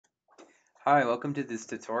Hi, welcome to this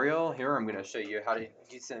tutorial. Here I'm going to show you how to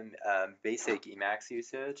do some basic Emacs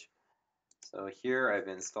usage. So here I've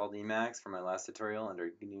installed Emacs for my last tutorial under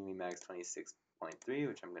GNU Emacs 26.3,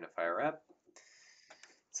 which I'm going to fire up.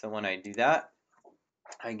 So when I do that,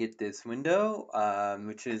 I get this window,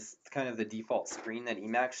 which is kind of the default screen that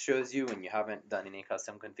Emacs shows you when you haven't done any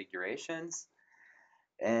custom configurations.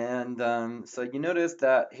 And so you notice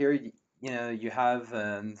that here, you have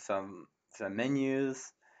some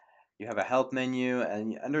menus. You have a help menu,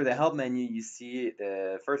 and under the help menu, you see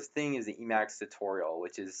the first thing is the Emacs tutorial,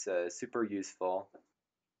 which is super useful,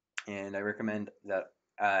 and I recommend that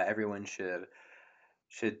everyone should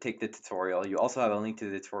take the tutorial. You also have a link to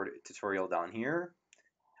the tutorial down here.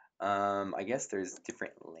 I guess there's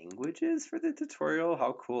different languages for the tutorial.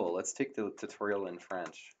 How cool! Let's take the tutorial in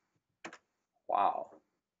French. Wow,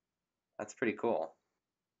 that's pretty cool.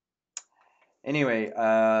 Anyway,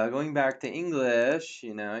 going back to English,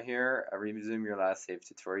 here, resume your last saved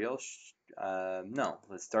tutorial. No,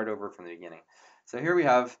 let's start over from the beginning. So here we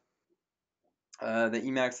have the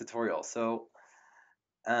Emacs tutorial. So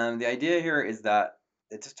the idea here is that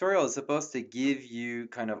the tutorial is supposed to give you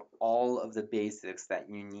kind of all of the basics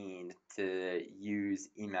that you need to use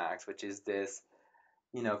Emacs, which is this,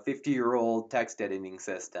 50-year-old text editing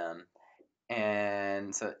system.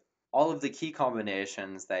 And so all of the key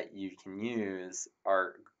combinations that you can use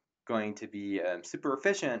are going to be super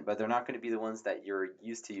efficient, but they're not going to be the ones that you're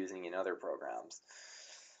used to using in other programs.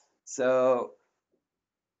 So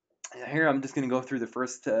here I'm just going to go through the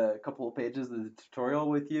first couple of pages of the tutorial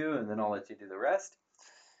with you, and then I'll let you do the rest.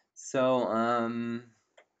 So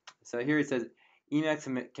here it says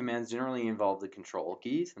Emacs commands generally involve the control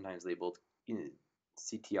key, sometimes labeled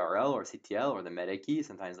CTRL or CTL, or the meta key,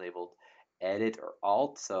 sometimes labeled edit or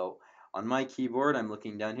alt. So on my keyboard, I'm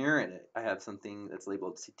looking down here and I have something that's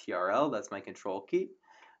labeled CTRL, that's my control key,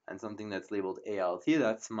 and something that's labeled ALT,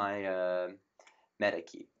 that's my meta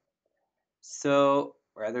key. So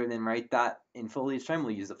rather than write that in full each time,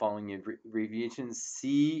 we'll use the following abbreviations.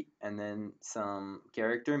 C and then some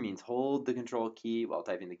character means hold the control key while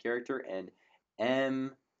typing the character, and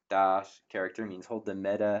M dash character means hold the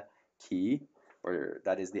meta key, or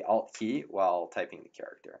that is the alt key, while typing the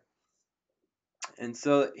character. And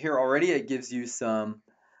so here already it gives you some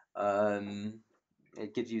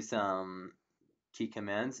key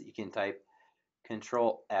commands. You can type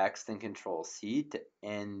Control X then Control C to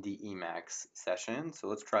end the Emacs session. So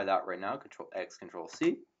let's try that right now. Control X, Control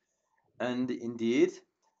C. And indeed,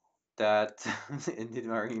 that ended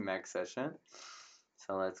our Emacs session.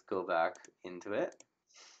 So let's go back into it.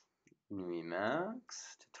 New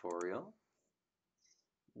Emacs tutorial.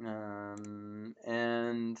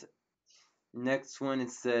 And next one,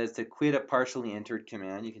 it says to quit a partially entered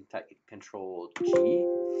command, you can type Control G.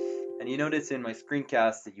 And you notice in my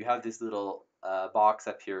screencast that you have this little box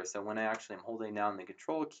up here. So when I actually am holding down the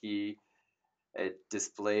control key, it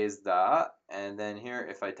displays that. And then here,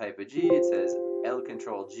 if I type a G, it says L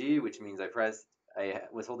Control G, which means I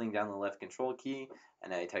was holding down the left control key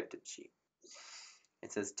and I typed a G.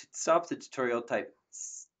 It says to stop the tutorial, type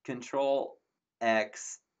Control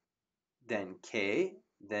X, then K,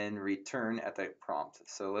 then return at the prompt.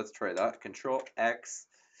 So let's try that. Control X,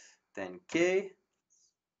 then K,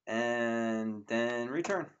 and then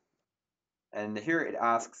return. And here it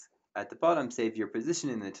asks at the bottom, save your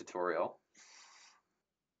position in the tutorial.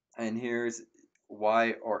 And here's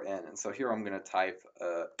Y or N. And so here I'm going to type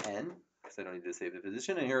N because I don't need to save the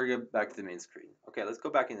position. And here we go back to the main screen. Okay, let's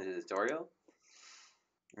go back into the tutorial.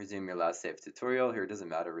 Resume your last saved tutorial. Here it doesn't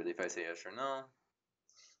matter really if I say yes or no.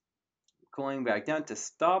 Going back down to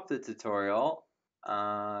stop the tutorial,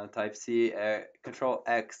 type C, Control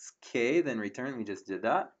X, K, then return. We just did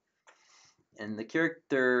that. And the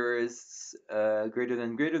character is greater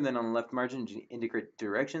than on the left margin indicate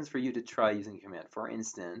directions for you to try using the command. For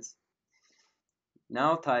instance,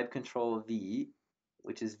 now type Control V,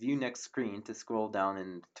 which is view next screen, to scroll down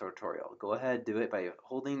in the tutorial. Go ahead, do it by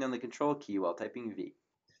holding down the Control key while typing V.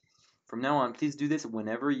 From now on, please do this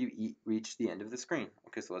whenever you reach the end of the screen.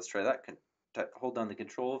 Okay, so let's try that. Hold down the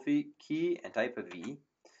Control V key and type a V.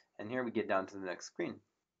 And here we get down to the next screen.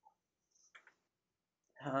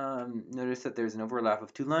 Notice that there's an overlap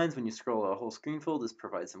of two lines when you scroll a whole screen full. This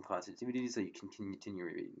provides some continuity so you can continue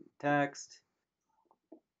reading text.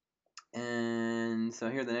 And so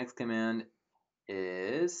here the next command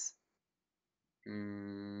is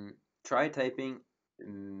try typing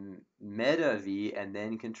meta V and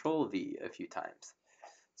then Control V a few times.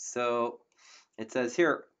 So it says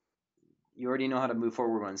here, you already know how to move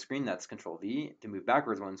forward one screen, that's Control V. To move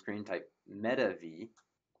backwards one screen, type meta V.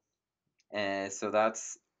 And so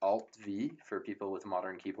that's Alt-V for people with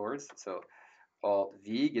modern keyboards. So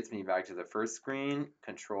Alt-V gets me back to the first screen.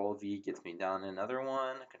 Control-V gets me down another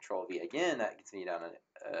one. Control-V again, that gets me down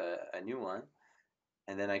a new one.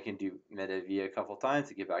 And then I can do Meta-V a couple times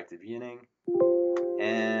to get back to the beginning.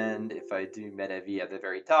 And if I do Meta-V at the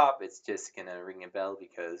very top, it's just going to ring a bell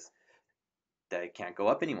because that can't go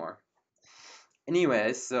up anymore.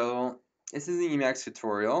 Anyway, so this is the Emacs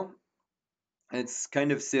tutorial. It's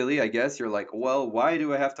kind of silly, I guess. You're like, well, why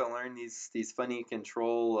do I have to learn these funny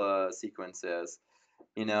control sequences?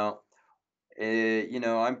 You know,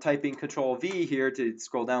 I'm typing Control V here to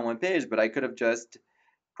scroll down one page, but I could have just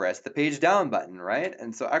pressed the page down button, right?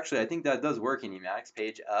 And so actually, I think that does work in Emacs.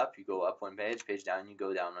 Page up, you go up one page. Page down, you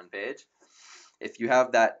go down one page. If you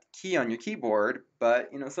have that key on your keyboard, but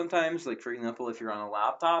sometimes, like for example, if you're on a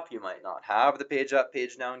laptop, you might not have the page up,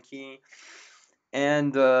 page down key.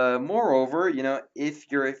 And moreover,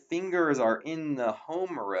 if your fingers are in the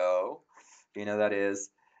home row, that is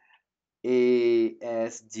A,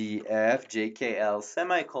 S, D, F, J, K, L,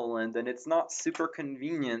 semicolon, then it's not super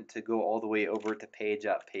convenient to go all the way over to page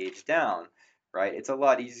up, page down, right? It's a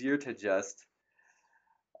lot easier to just,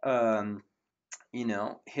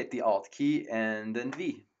 hit the Alt key and then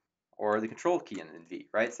V, or the Control key and then V,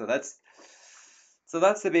 right? So that's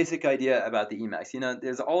the basic idea about the Emacs.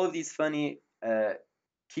 There's all of these funny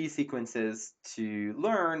key sequences to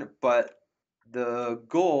learn, but the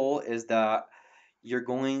goal is that you're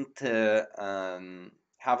going to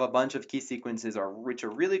have a bunch of key sequences which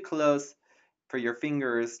are really close for your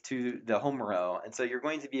fingers to the home row. And so you're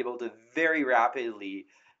going to be able to very rapidly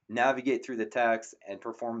navigate through the text and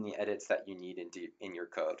perform the edits that you need in your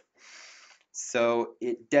code. So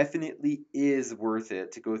it definitely is worth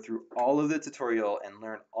it to go through all of the tutorial and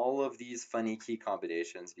learn all of these funny key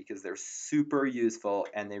combinations because they're super useful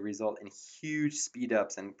and they result in huge speed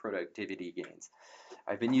ups and productivity gains.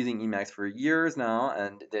 I've been using Emacs for years now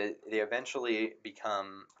and they eventually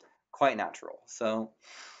become quite natural. So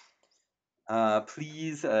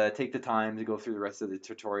please take the time to go through the rest of the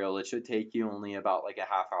tutorial. It should take you only about like a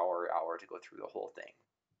half hour to go through the whole thing.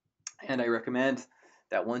 And I recommend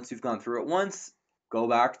that once you've gone through it once, go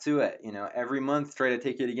back to it. Every month try to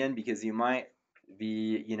take it again because you might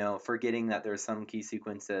be, forgetting that there's some key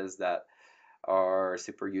sequences that are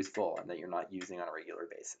super useful and that you're not using on a regular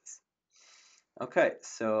basis. Okay,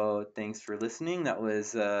 so thanks for listening. That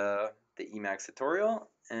was the Emacs tutorial,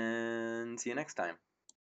 and see you next time.